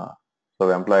 So so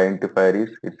employee identifier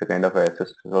is, it's a kind of a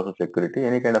social security,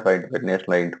 any kind of identifier,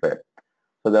 national identifier.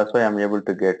 So that's why I'm able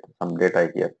to get some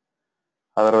data here.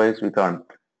 Otherwise we can't.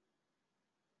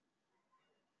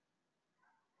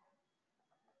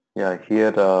 Yeah,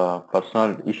 here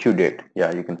personal issue date.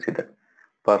 Yeah, you can see that.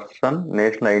 Person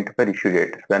national identifier issue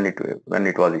date, when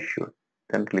it was issued.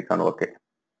 Then click on OK.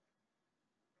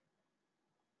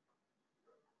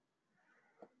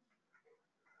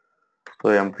 So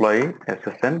employee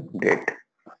SSN date,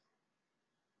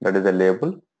 that is a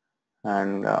label,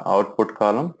 and output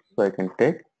column. So I can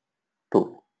take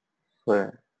 2.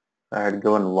 So I had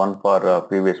given 1 for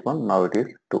previous one. Now it is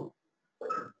 2.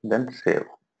 Then save.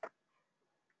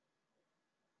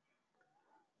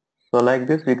 So like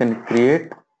this we can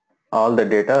create all the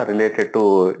data related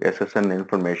to SSN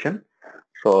information.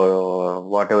 So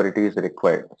whatever it is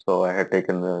required. So I had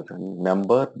taken the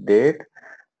number, date,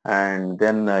 and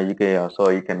then you can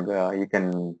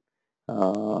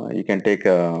take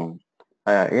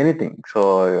anything.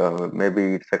 So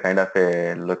maybe it's a kind of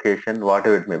a location,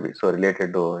 whatever it may be. So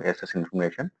related to SS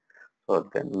information. So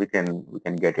then we can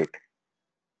get it.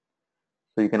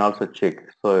 So you can also check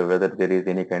so whether there is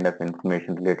any kind of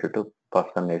information related to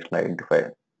person national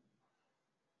identifier.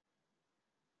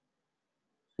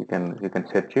 You can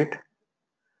search it.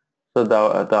 So the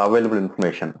available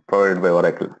information provided by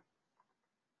Oracle.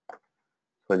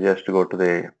 So just go to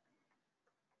the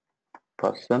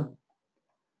person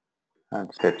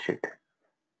and search it.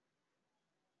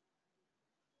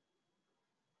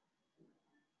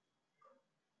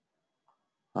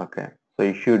 Okay. So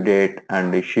issue date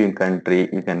and issuing country,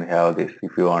 you can have this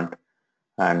if you want.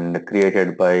 And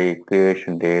created by,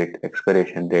 creation date,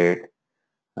 expiration date,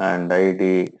 and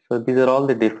ID. So these are all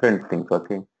the different things.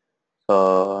 Okay.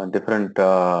 So different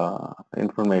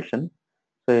information.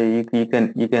 So you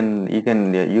can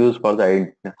use for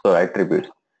the attributes.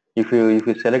 If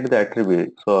you select the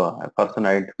attribute, so a person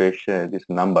identification, this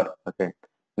number, okay,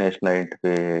 national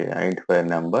identifier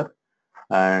number,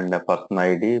 and person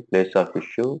ID, place of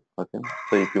issue. Okay,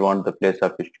 so if you want the place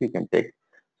of issue, you can take.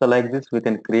 So like this, we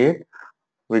can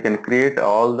create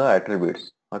all the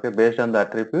attributes. Okay, based on the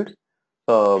attributes,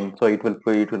 so it will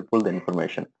pull the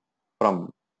information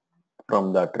from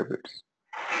the attributes.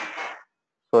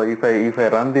 So if I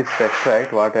run this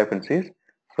extract, what happens is,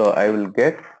 so I will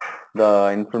get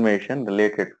the information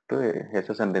related to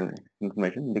SSN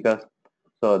information, because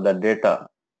so the data.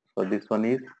 So this one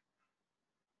is,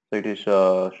 so it is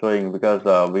showing, because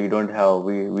we don't have,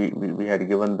 we had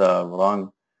given the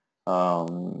wrong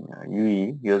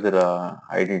UE, user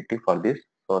identity for this.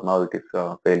 So now it is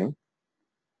failing,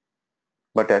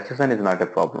 but SSN is not a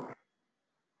problem.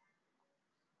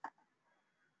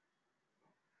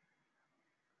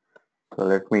 So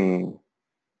let me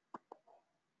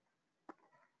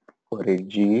for a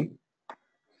G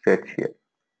set here.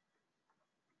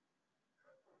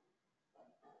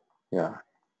 Yeah.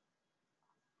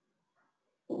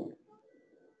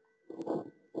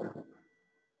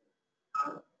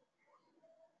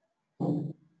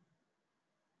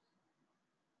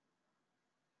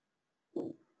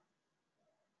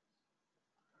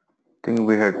 I think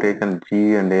we had taken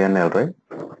G and ANL, right?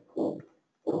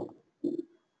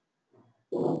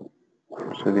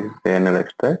 So this is the ANL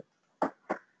extract,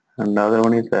 and the other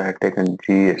one is I had taken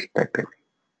G extract.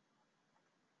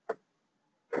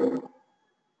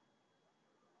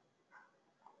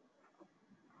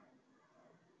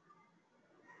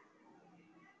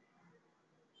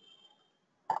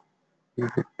 Is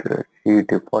it G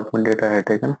department data I had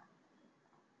taken?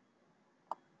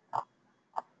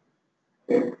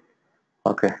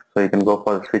 Okay, so you can go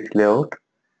for the switch layout.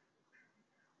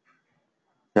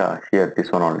 Yeah, here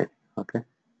this one only. Okay.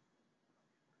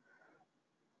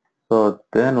 So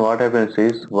then what happens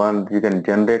is, one, you can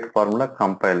generate formula,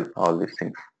 compile all these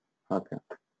things. Okay.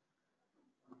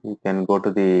 You can go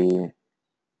to the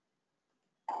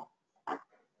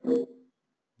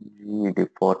G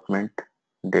department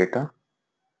data.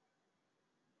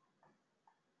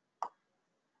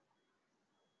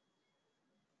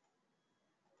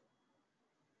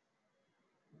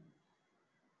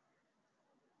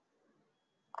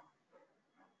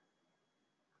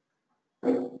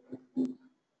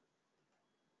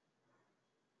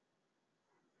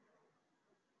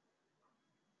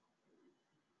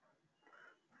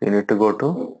 You need to go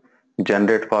to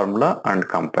generate formula and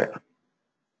compile.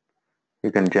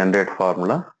 You can generate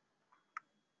formula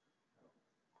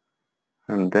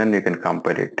and then you can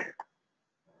compile it.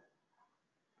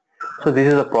 So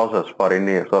this is a process for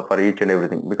any, so for each and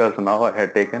everything, because now I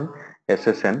had taken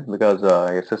SSN, because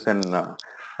SSN,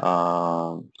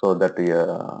 so that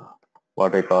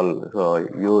what I call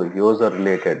user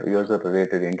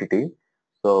related entity,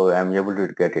 so I am able to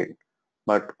get it.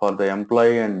 But for the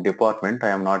employee and department, I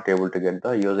am not able to get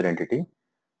the user entity.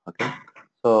 Okay.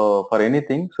 So for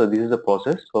anything, so this is the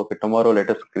process. So okay, tomorrow let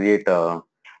us create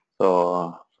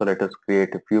so let us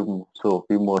create a few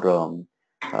more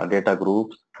data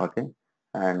groups. Okay,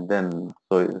 and then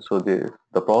the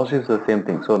process is the same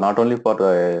thing. So not only for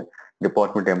the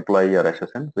department, employee, or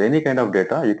SSN, so any kind of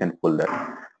data you can pull that.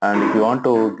 And if you want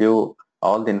to give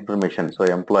all the information, so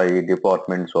employee,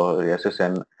 department, so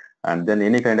SSN, and then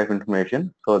any kind of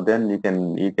information, so then you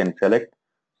can select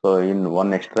so in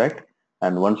one extract,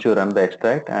 and once you run the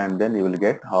extract, and then you will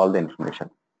get all the information,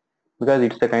 because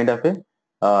it's a kind of a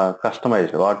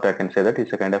customized. What I can say, that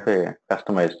it's a kind of a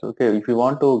customized. Okay, if you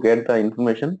want to get the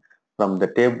information from the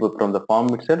table, from the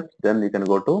form itself, then you can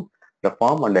go to the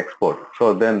form and export.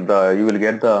 So then you will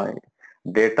get the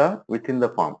data within the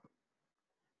form.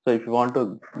 So if you want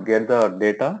to get the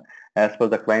data as per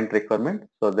the client requirement,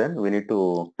 so then we need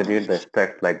to create the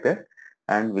extract like that,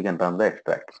 and we can run the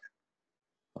extracts.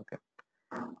 Okay.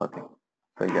 Okay.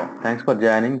 So yeah, thanks for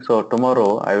joining. So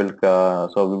tomorrow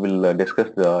we will discuss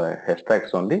the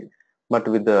hashtags only, but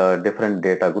with the different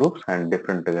data groups and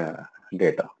different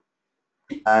data.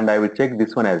 And I will check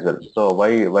this one as well. So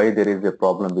why there is a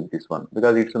problem with this one?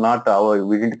 Because it's not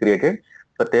we didn't create it.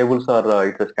 The tables are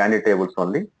it's a standard tables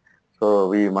only. So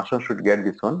we must should get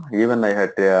this one. Even I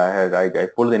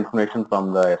pulled the information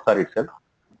from the SR itself,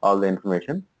 all the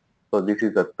information. So this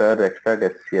is the third extract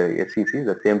SEC,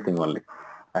 the same thing only.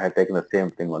 I had taken the same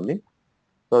thing only.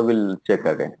 So we'll check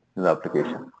again in the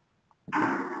application.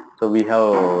 So we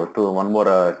have one more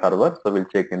server. So we'll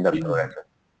check in that server as well.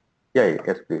 Yeah,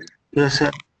 yes, please. Yes,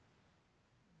 sir.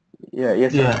 Yeah,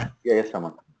 yes, Yeah. yeah, yes,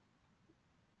 Saman.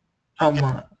 Um,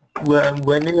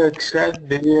 when you extract,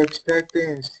 do you extract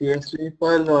in CSV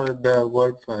file or the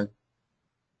Word file,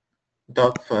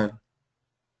 doc file?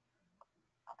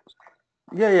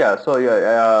 Yeah.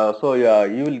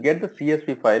 You will get the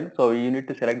CSV file. So you need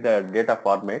to select the data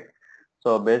format.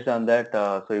 So based on that,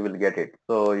 so you will get it.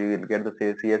 So you will get the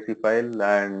CSV file,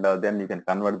 and then you can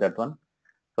convert that one.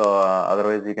 So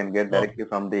otherwise, you can get Okay. directly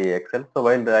from the Excel. So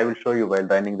while I will show you while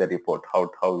running the report how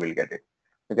we will get it,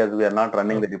 because we are not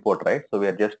running the Okay. report, right? So we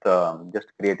are just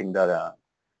creating the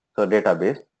so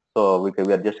database. So we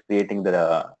are just creating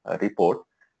the report,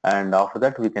 and after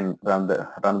that we can run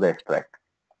the extract.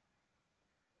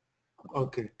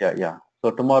 Okay. Yeah. So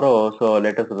tomorrow, so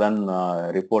let us run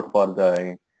report for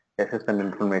the SSN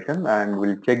information, and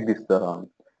we'll check this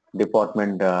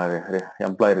department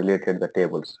employee related the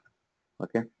tables.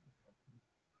 Okay.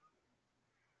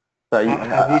 So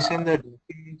Have you sent the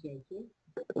documents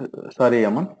also? sorry,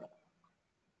 Aman.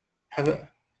 Have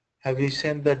Have you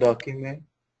sent the document?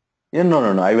 Yeah, no.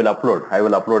 I will upload. I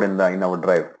will upload in our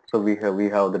drive. So we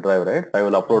have the drive, right? I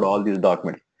will upload all Okay. these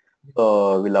documents.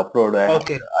 So we'll upload.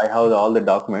 Okay. I have all the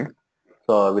documents.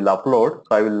 So I will upload.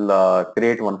 So I will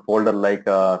create one folder like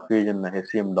Fusion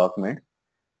HCM document.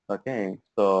 Okay.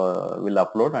 So we'll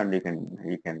upload, and you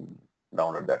can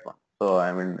download that one. So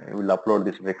I mean, we'll upload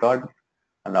this record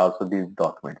and also these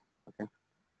documents. Okay.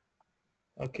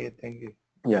 Okay. Thank you.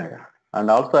 Yeah. And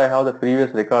also I have the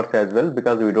previous records as well,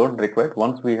 because we don't require,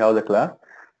 once we have the class,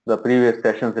 the previous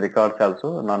sessions records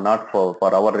also, not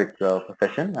for our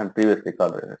session, and previous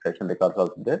session records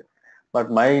also there.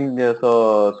 But mine,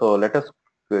 so let us,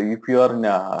 if you are in,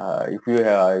 if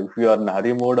you are in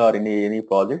hurry mode or any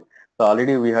project, so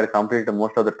already we have completed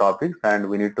most of the topics, and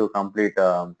we need to complete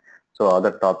so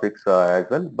other topics as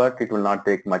well, but it will not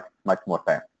take much more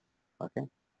time. Okay.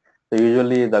 So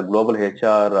usually the global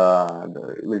HR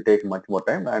will take much more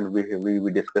time, and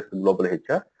we discuss the global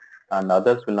HR, and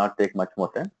others will not take much more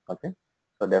time. Okay.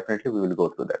 So definitely we will go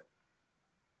through that.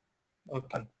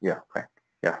 Okay. Yeah, fine.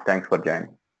 Yeah, thanks for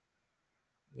joining.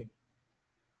 Yeah.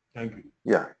 Thank you.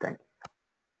 Yeah, thank you.